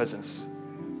His presence.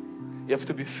 You have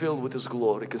to be filled with His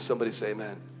glory. Can somebody say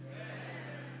amen?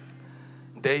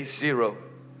 Day 0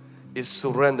 is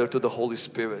surrender to the Holy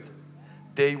Spirit.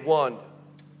 Day 1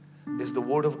 is the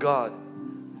Word of God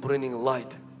bringing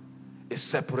light. It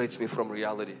separates me from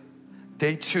reality.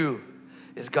 Day 2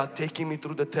 is God taking me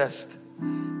through the test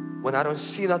when I don't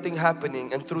see nothing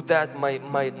happening, and through that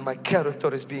my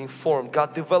character is being formed.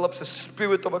 God develops a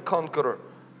spirit of a conqueror.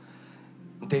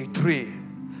 Day 3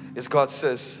 is God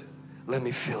says, let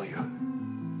me fill you.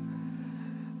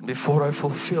 Before I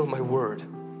fulfill my word,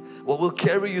 what will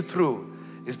carry you through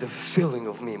is the filling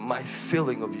of me, my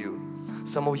filling of you.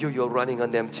 Some of you, you're running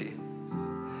on empty.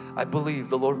 I believe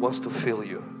the Lord wants to fill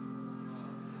you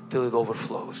till it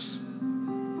overflows.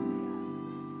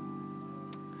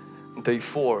 Day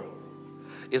 4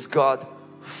 is God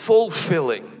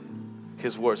fulfilling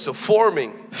His word. So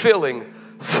forming, filling,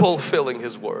 fulfilling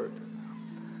His word.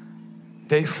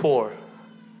 Day 4,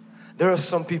 there are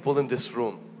some people in this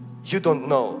room, you don't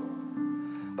know,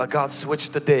 but God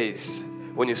switched the days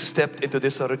when you stepped into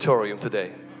this auditorium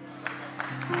today.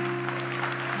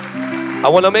 I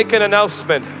want to make an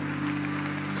announcement.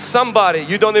 Somebody,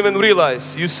 you don't even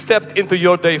realize, you stepped into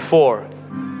your day 4,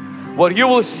 where you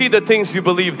will see the things you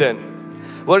believed in,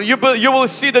 where you will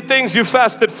see the things you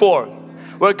fasted for,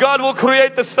 where God will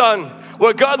create the sun,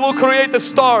 where God will create the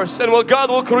stars, and where God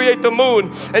will create the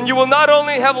moon. And you will not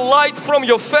only have light from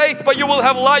your faith, but you will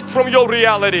have light from your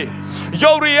reality.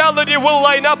 Your reality will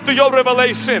line up to your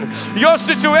revelation. Your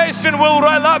situation will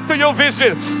line up to your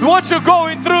vision. What you're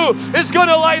going through is going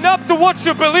to line up to what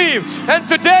you believe. And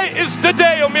today is the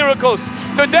day of miracles.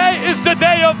 Today is the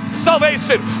day of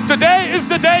salvation. Today is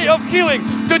the day of healing.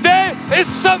 Today is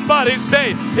somebody's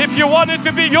day. If you want it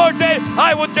to be your day,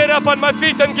 I would get up on my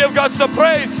feet and give God some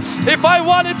praise. If I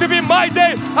want it to be my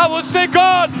day, I will say,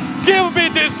 God, give me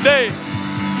this day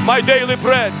my daily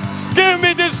bread. Give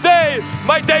me this day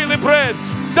my daily bread.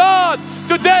 God,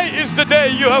 today is the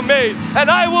day you have made, and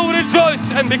I will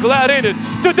rejoice and be glad in it.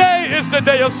 Today is the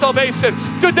day of salvation.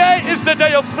 Today is the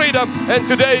day of freedom, and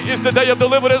today is the day of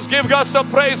deliverance. Give God some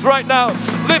praise right now.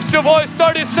 Lift your voice.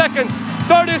 30 seconds,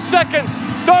 30 seconds,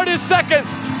 30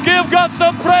 seconds. Give God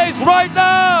some praise right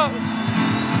now.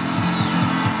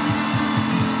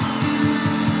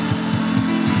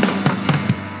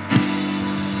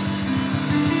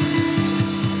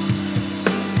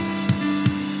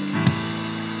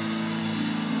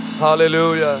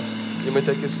 Hallelujah. You may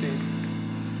take your seat.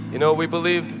 You know, we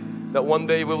believed that one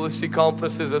day we will see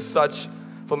conferences as such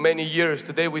for many years.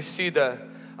 Today we see that.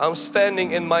 I'm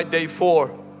standing in my day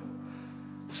 4.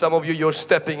 Some of you, you're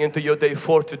stepping into your day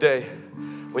 4 today.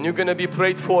 When you're going to be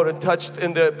prayed for and touched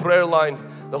in the prayer line,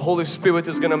 the Holy Spirit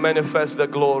is going to manifest the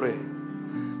glory.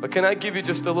 But can I give you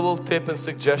just a little tip and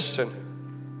suggestion?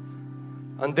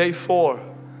 On day 4,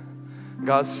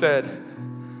 God said,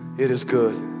 it is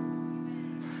good.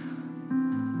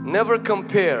 Never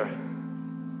compare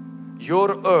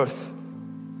your earth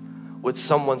with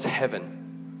someone's heaven.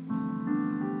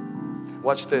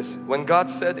 Watch this. When God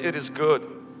said it is good,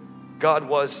 God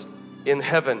was in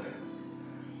heaven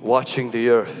watching the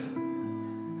earth.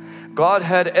 God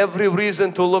had every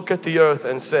reason to look at the earth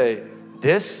and say,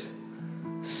 this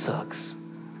sucks.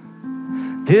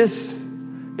 This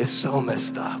is so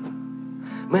messed up.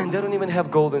 Man, they don't even have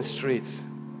golden streets.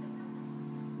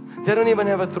 They don't even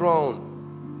have a throne.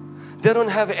 They don't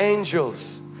have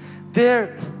angels.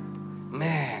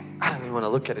 Man, I don't even want to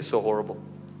look at it, so horrible.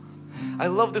 I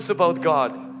love this about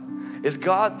God, is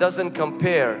God doesn't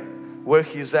compare where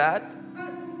He's at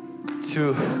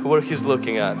to where He's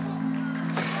looking at.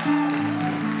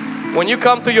 When you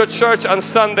come to your church on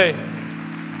Sunday,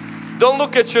 don't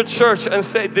look at your church and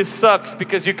say this sucks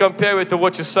because you compare it to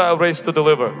what you saw raised to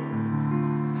deliver.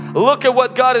 Look at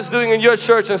what God is doing in your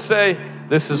church and say,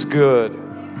 this is good.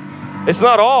 It's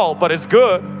not all, but it's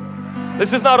good.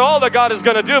 This is not all that God is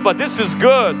going to do, but this is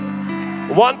good.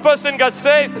 One person got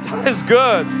saved, that is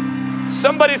good.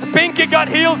 Somebody's pinky got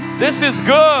healed, this is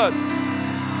good.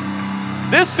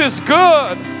 This is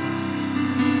good.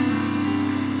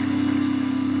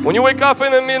 When you wake up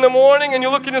in the morning and you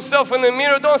look at yourself in the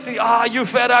mirror, don't say, you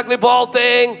fat ugly bald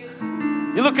thing.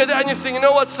 You look at that and you say, you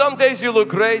know what, some days you look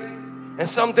great and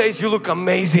some days you look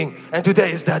amazing, and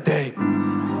today is that day.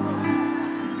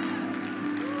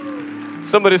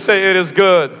 Somebody say it is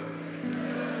good.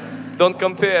 Don't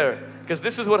compare, because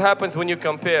this is what happens when you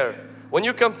compare. When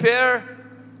you compare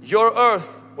your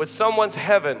earth with someone's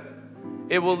heaven,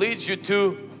 it will lead you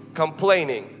to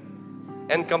complaining,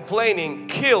 and complaining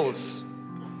kills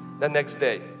the next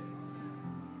day,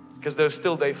 because there's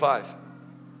still day 5,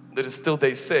 there is still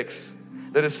day 6,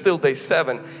 there is still day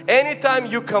 7. Anytime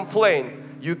you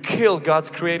complain, you kill God's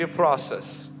creative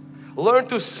process. Learn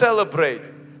to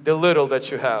celebrate the little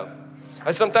that you have.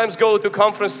 I sometimes go to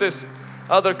conferences,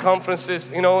 other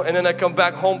conferences, and then I come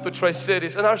back home to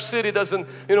Tri-Cities, and our city doesn't,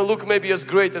 look maybe as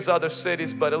great as other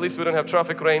cities, but at least we don't have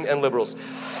traffic, rain and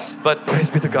liberals. But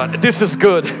praise be to God, this is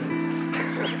good.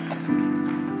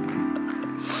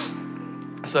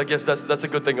 So I guess that's a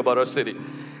good thing about our city.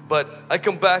 But I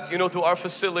come back, to our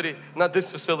facility, not this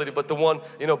facility, but the one,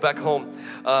 back home.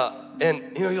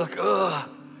 And you're like, ugh,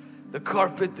 the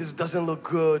carpet doesn't look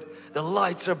good. The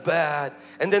lights are bad.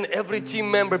 And then every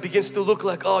team member begins to look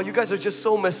like, oh, you guys are just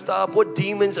so messed up. What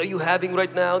demons are you having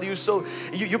right now?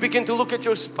 You begin to look at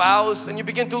your spouse, and you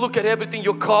begin to look at everything,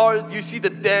 your car, you see the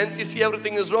dents, you see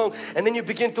everything is wrong. And then you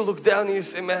begin to look down and you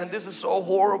say, man, this is so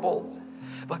horrible.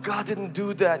 But God didn't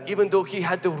do that, even though He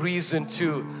had the reason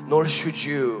to, nor should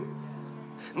you.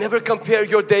 Never compare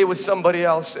your day with somebody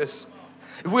else's.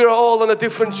 We're all on a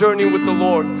different journey with the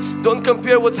Lord. Don't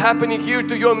compare what's happening here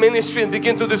to your ministry and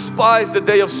begin to despise the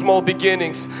day of small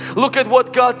beginnings. Look at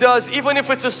what God does, even if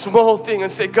it's a small thing,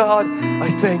 and say, God, I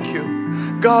thank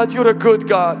you. God, you're a good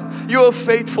God. You're a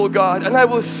faithful God, and I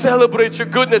will celebrate your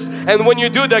goodness. And when you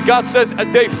do that, God says,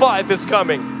 day 5 is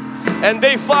coming. And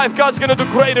day 5, God's going to do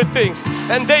greater things.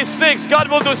 And day 6, God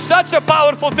will do such a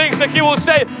powerful things that He will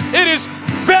say, it is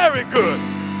very good.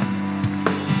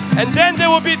 And then there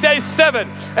will be day 7.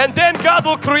 And then God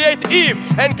will create Eve.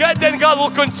 And then God will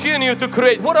continue to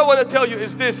create. What I want to tell you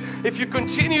is this. If you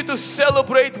continue to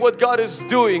celebrate what God is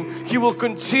doing, He will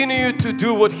continue to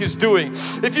do what He's doing.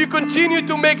 If you continue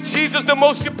to make Jesus the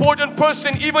most important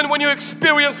person, even when you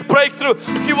experience breakthrough,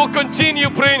 He will continue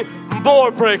bring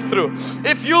more breakthrough.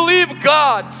 If you leave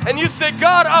God and you say,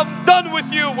 God, I'm done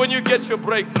with you, when you get your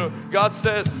breakthrough, God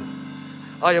says,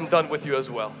 I am done with you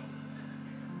as well.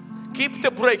 Keep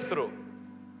the breakthrough,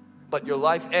 but your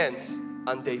life ends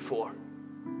on day 4.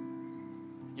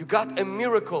 You got a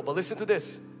miracle, but listen to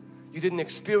this. You didn't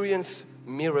experience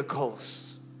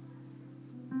miracles.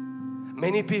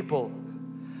 Many people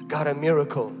got a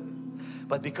miracle,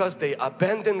 but because they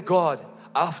abandoned God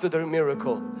after their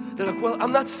miracle, they're like, well,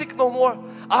 I'm not sick no more.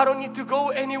 I don't need to go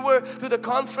anywhere to the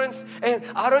conference, and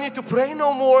I don't need to pray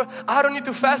no more. I don't need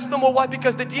to fast no more. Why?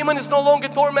 Because the demon is no longer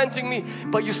tormenting me.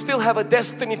 But you still have a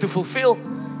destiny to fulfill.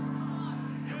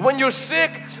 When you're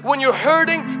sick, when you're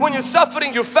hurting, when you're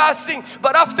suffering, you're fasting.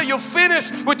 But after you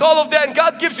finish with all of that and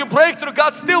God gives you breakthrough,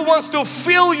 God still wants to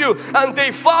fill you on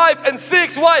day 5 and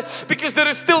 6. Why? Because there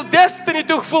is still destiny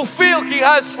to fulfill He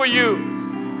has for you.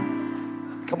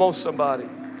 Come on, somebody.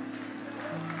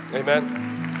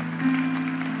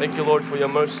 Amen. Thank you, Lord, for your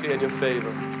mercy and your favor.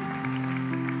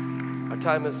 Our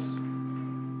time is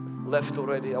left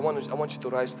already. I want you to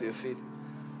rise to your feet.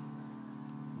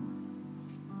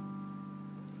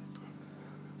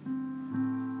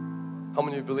 How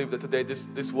many of you believe that today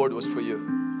this word was for you?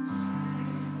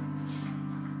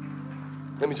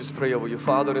 Let me just pray over you.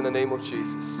 Father, in the name of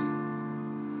Jesus,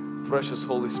 precious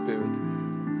Holy Spirit,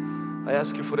 I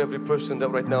ask you for every person that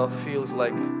right now feels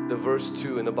like the verse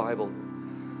 2 in the Bible.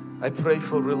 I pray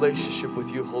for a relationship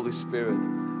with you, Holy Spirit.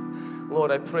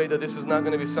 Lord, I pray that this is not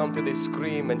going to be something they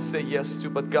scream and say yes to,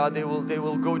 but God, they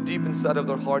will go deep inside of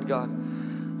their heart, God.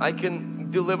 I can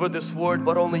deliver this word,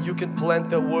 but only you can plant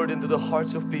that word into the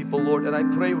hearts of people, Lord. And I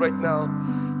pray right now,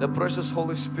 the precious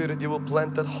Holy Spirit, you will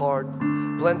plant that heart,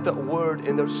 plant that word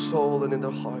in their soul and in their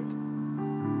heart.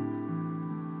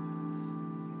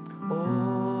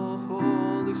 Oh,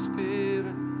 Holy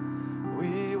Spirit,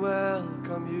 we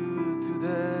welcome you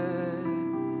today.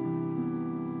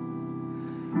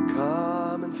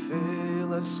 Come and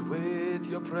fill us with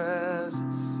your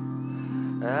presence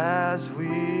as we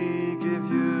give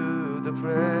you the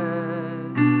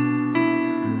praise.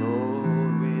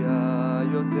 Lord, we are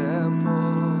your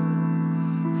temple,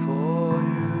 for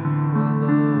you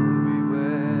alone we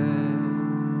wait.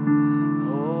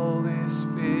 Holy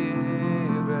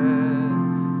Spirit,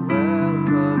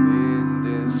 welcome in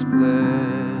this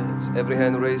place. Every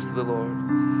hand raised to the Lord.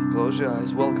 Close your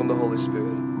eyes. Welcome the Holy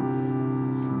Spirit.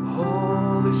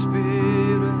 Holy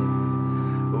Spirit,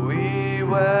 we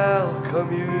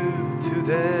welcome you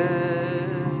today.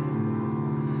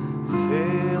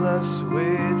 Fill us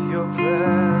with your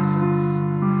presence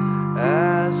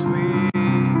as we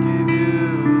give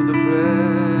you the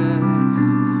praise.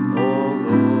 Oh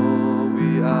Lord,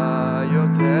 we are your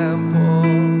temple.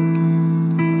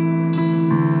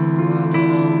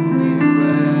 Alone we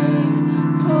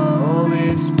wait.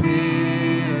 Holy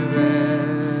Spirit,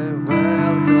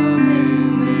 welcome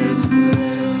in this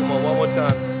place. Come on, one more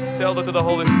time. Tell that to the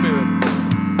Holy Spirit.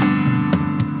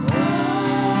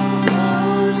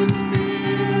 Holy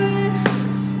Spirit,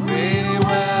 we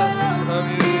welcome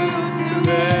you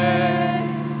today.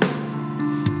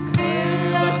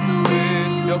 Fill us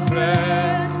with your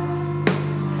presence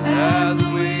as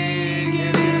we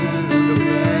give you the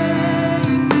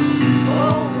praise.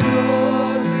 Oh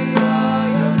Lord, we are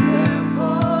your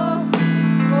temple.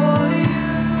 For you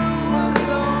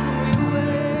alone we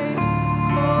wait.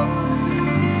 Holy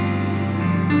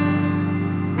Spirit,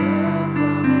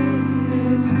 welcome in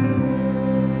this place.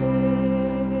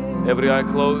 Every eye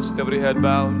closed, every head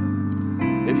bowed.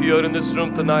 If you are in this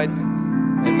room tonight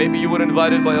and maybe you were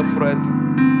invited by a friend,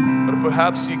 or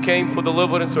perhaps you came for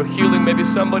deliverance or healing, maybe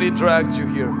somebody dragged you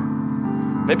here.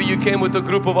 Maybe you came with a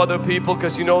group of other people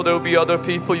because you know there will be other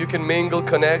people you can mingle,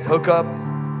 connect, hook up.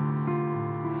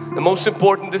 The most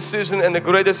important decision and the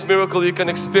greatest miracle you can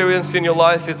experience in your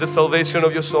life is the salvation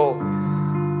of your soul.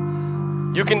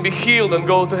 You can be healed and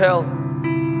go to hell.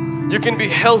 You can be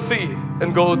healthy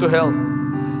and go to hell.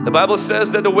 The Bible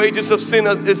says that the wages of sin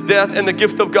is death and the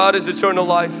gift of God is eternal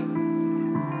life.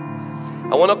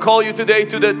 I want to call you today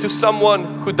to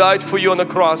someone who died for you on the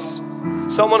cross.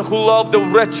 Someone who loved the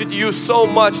wretched you so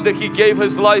much that He gave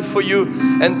His life for you.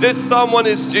 And this someone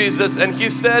is Jesus. And He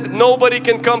said, nobody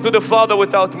can come to the Father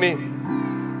without me.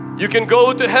 You can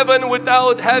go to heaven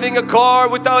without having a car,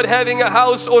 without having a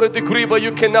house or a degree, but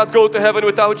you cannot go to heaven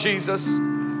without Jesus.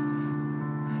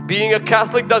 Being a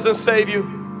Catholic doesn't save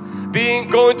you.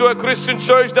 Going to a Christian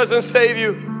church doesn't save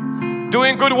you.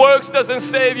 Doing good works doesn't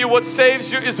save you. What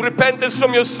saves you is repentance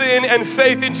from your sin and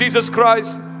faith in Jesus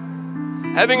Christ.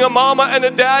 Having a mama and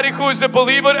a daddy who is a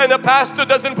believer and a pastor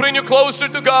doesn't bring you closer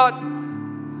to God.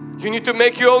 You need to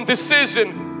make your own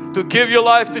decision to give your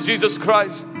life to Jesus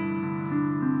Christ.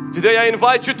 Today I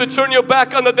invite you to turn your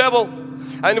back on the devil.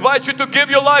 I invite you to give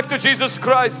your life to Jesus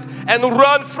Christ and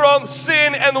run from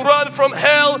sin and run from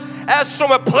hell as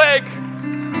from a plague.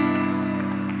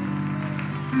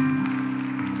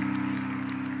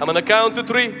 I'm going to count to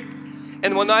 3,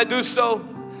 and when I do so,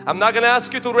 I'm not going to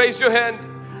ask you to raise your hand.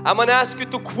 I'm going to ask you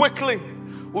to quickly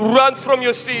run from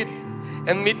your seat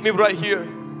and meet me right here.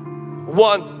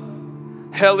 1,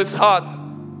 hell is hot.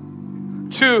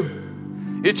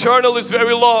 2, eternal is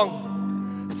very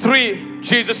long. 3,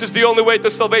 Jesus is the only way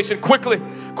to salvation. Quickly,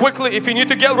 if you need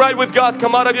to get right with God,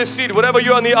 come out of your seat. Whatever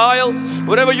you're on the aisle,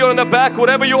 whatever you're in the back,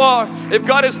 whatever you are, if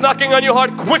God is knocking on your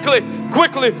heart, quickly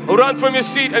run from your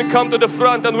seat and come to the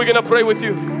front, and we're gonna pray with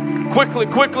you. Quickly.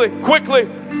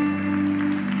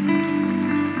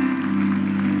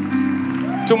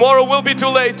 Tomorrow will be too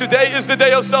late. Today is the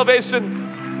day of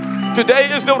salvation.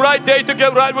 Today is the right day to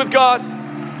get right with God.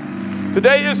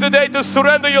 Today is the day to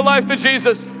surrender your life to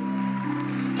Jesus.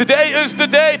 Today is the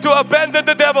day to abandon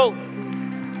the devil.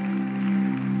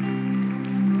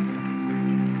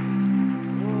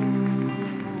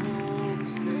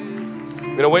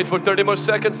 I'm gonna wait for 30 more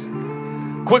seconds.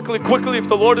 Quickly, if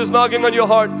the Lord is knocking on your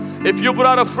heart, if you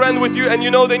brought a friend with you and you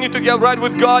know they need to get right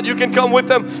with God, you can come with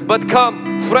them, but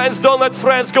come. Friends, don't let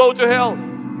friends go to hell.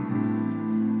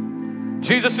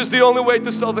 Jesus is the only way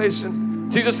to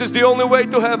salvation. Jesus is the only way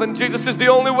to heaven. Jesus is the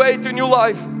only way to new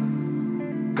life.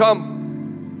 Come.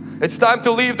 It's time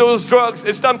to leave those drugs.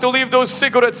 It's time to leave those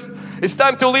cigarettes. It's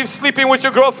time to leave sleeping with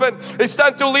your girlfriend. It's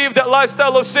time to leave that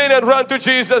lifestyle of sin and run to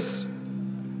Jesus.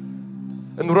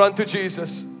 And run to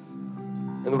Jesus.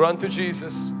 And run to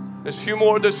Jesus. There's a few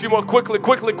more.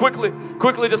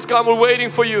 Quickly. Just come. We're waiting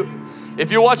for you.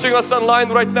 If you're watching us online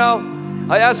right now,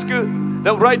 I ask you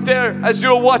that right there, as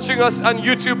you're watching us on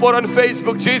YouTube or on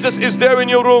Facebook, Jesus is there in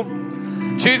your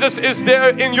room. Jesus is there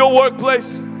in your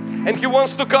workplace. And He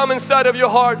wants to come inside of your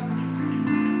heart.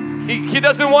 He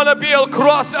doesn't want to be a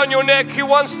cross on your neck. He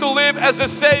wants to live as a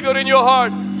Savior in your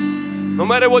heart. No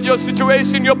matter what your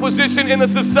situation, your position in the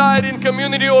society, in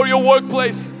community, or your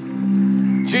workplace,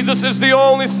 Jesus is the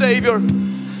only Savior.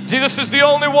 Jesus is the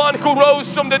only one who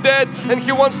rose from the dead, and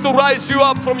He wants to rise you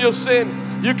up from your sin.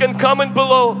 You can comment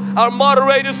below. Our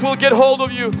moderators will get hold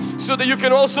of you so that you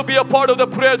can also be a part of the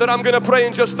prayer that I'm going to pray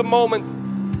in just a moment.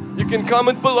 You can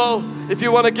comment below if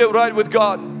you want to get right with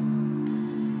God.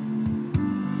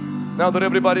 Now that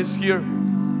everybody's here,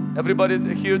 everybody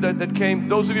here that came,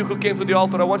 those of you who came to the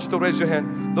altar, I want you to raise your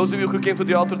hand. Those of you who came to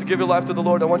the altar to give your life to the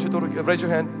Lord, I want you to raise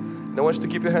your hand. And I want you to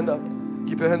keep your hand up.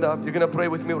 Keep your hand up. You're going to pray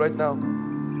with me right now.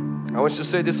 I want you to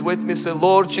say this with me. Say,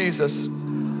 Lord Jesus.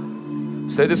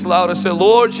 Say this louder. Say,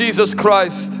 Lord Jesus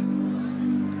Christ,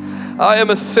 I am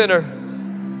a sinner.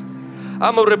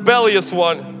 I'm a rebellious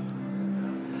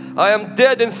one. I am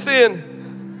dead in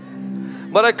sin.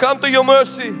 But I come to your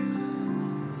mercy.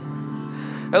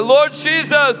 And Lord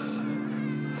Jesus,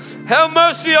 have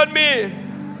mercy on me.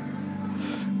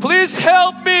 Please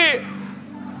help me.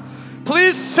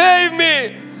 Please save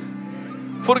me.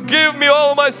 Forgive me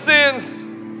all my sins.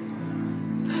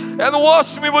 And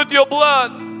wash me with your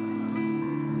blood.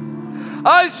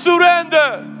 I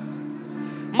surrender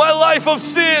my life of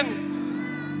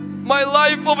sin, my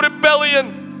life of rebellion,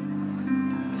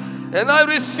 and I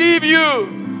receive you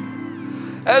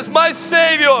as my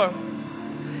Savior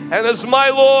and as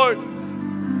my Lord.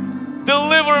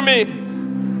 Deliver me,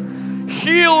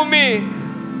 heal me,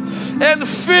 and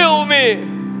fill me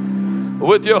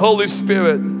with your Holy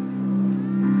Spirit.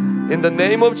 In the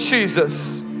name of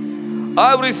Jesus,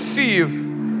 I receive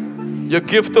your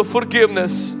gift of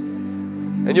forgiveness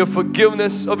and your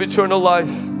forgiveness of eternal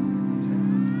life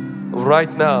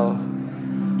right now,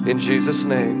 in Jesus'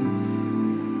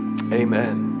 name.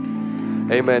 Amen.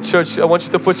 Amen. Church, I want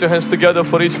you to put your hands together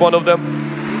for each one of them.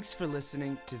 Thanks for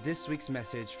listening to this week's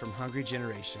message from Hungry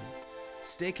Generation.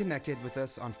 Stay connected with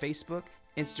us on Facebook,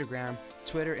 Instagram,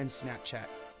 Twitter, and Snapchat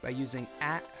by using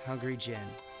 @HungryGen.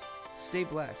 Stay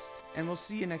blessed, and we'll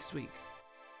see you next week.